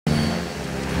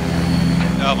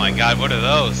Oh my god, what are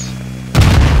those?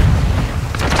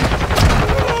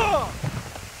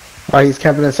 Oh, he's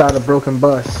camping inside a broken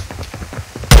bus.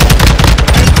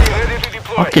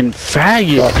 Fucking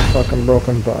faggot. Fucking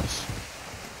broken bus.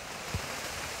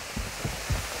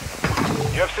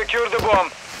 You have secured the bomb.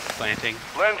 Planting.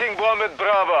 Planting bomb at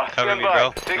Bravo. Cover Stand me, by.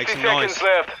 bro. 60 Make some seconds noise.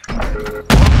 left.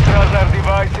 Strasser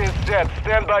device is set.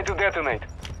 Stand by to detonate.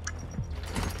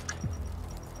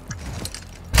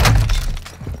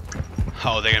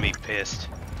 Oh, they're gonna be pissed.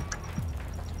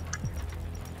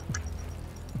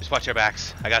 Just watch our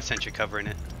backs. I got sentry covering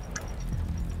it.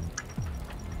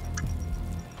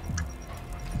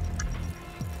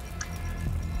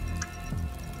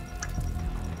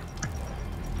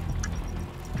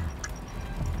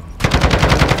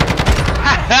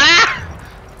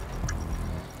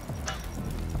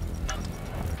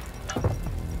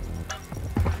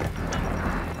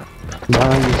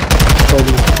 Behind you,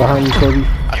 Cody. Behind you, Cody.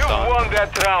 You won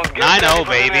that round. Get I know, ready for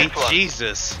the baby. next one.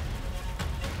 Jesus.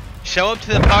 Show up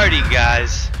to the party,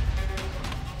 guys.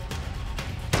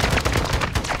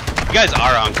 You guys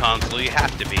are on console. You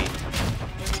have to be.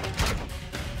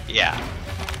 Yeah.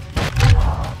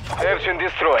 Search and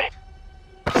destroy.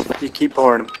 You keep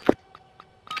pouring them.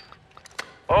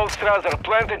 All Strasser,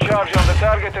 plant a charge on the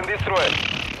target and destroy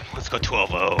it. Let's go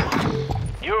 12-0.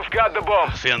 You've got the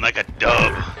bomb. Feeling like a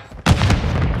dub.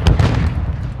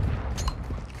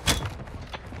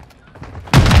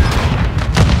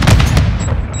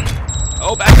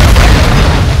 Oh, back up, back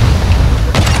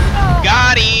up.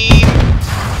 Got him!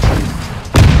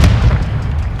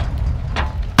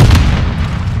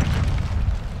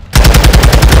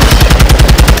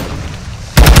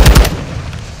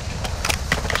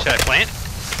 Should I plant?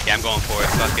 Yeah, I'm going for it.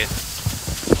 Fuck it.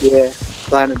 Yeah,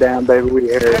 line it down, baby. We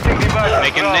hear it. Setting device at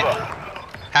Making it Bravo.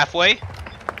 halfway?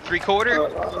 3/4?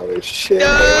 Oh, shit.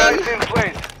 Device in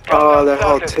place. Oh, the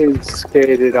whole Started. team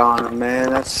skated on him, man.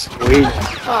 That's sweet.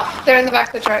 Oh, they're in the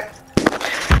back of the truck.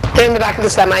 They're in the back of the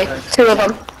semi. Two of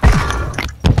them.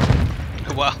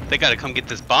 Well, they gotta come get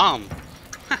this bomb.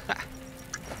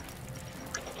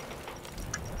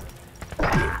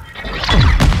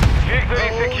 Victory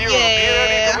secure. Be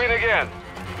ready to win again.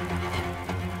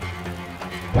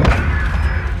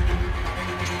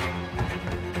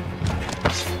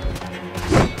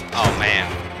 Oh man.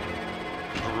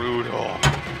 Brutal.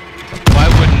 Why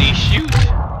wouldn't he shoot?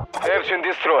 Search and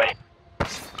destroy.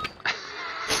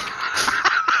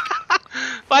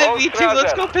 5v2,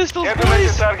 let's go pistols, Detonate the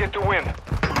boys! target to win.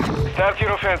 Start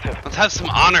your offensive. Let's have some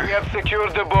We honor. have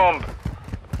secured the bomb.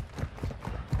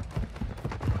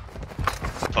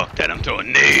 Fuck that, I'm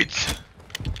throwing nades.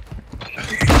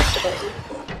 You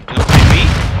don't play me?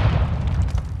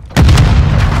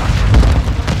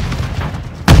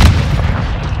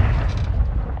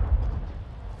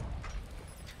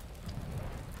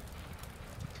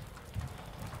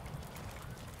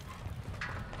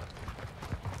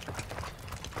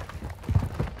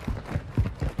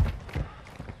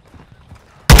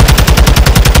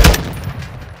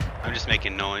 I'm just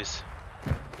making noise.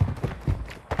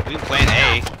 We can plan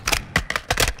A.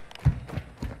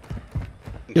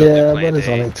 We can go Yeah, plan but it's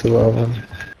A. only two of them.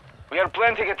 We are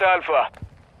planting at Alpha.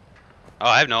 Oh,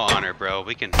 I have no honor, bro.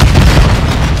 We can.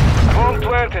 Bomb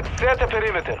planted. Set a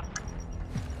perimeter.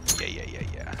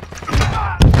 Yeah.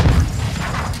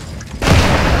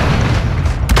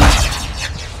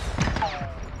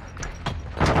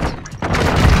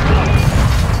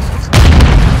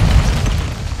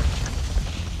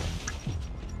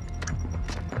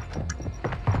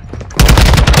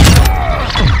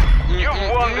 You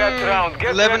won that round.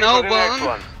 Get ready 11-0, for the next bun.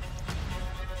 one.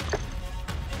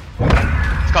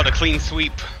 It's called a clean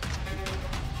sweep.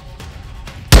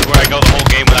 It's where I go the whole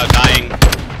game without dying.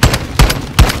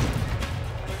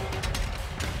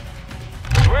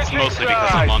 It's Switching mostly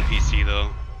because I'm sides. on PC though.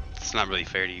 It's not really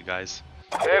fair to you guys.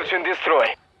 Search and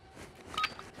destroy.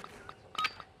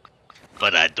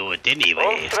 But I do it All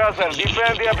anyway. Strasser,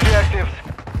 defend the objectives.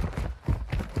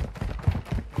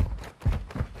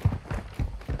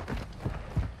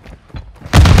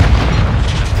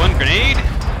 One grenade.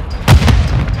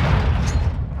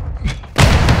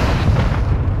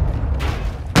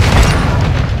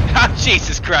 Ah,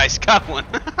 Jesus Christ, got one.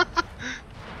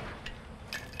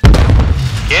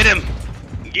 Get him!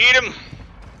 Get him!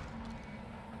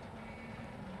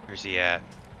 Where's he at?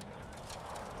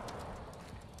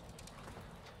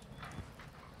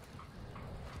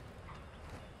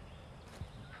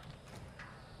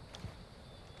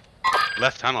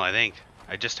 Left tunnel, I think.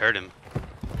 I just heard him.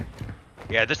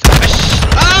 Yeah, this.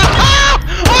 Ah! Ah!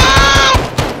 Ah!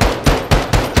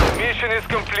 Mission is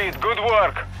complete. Good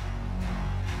work.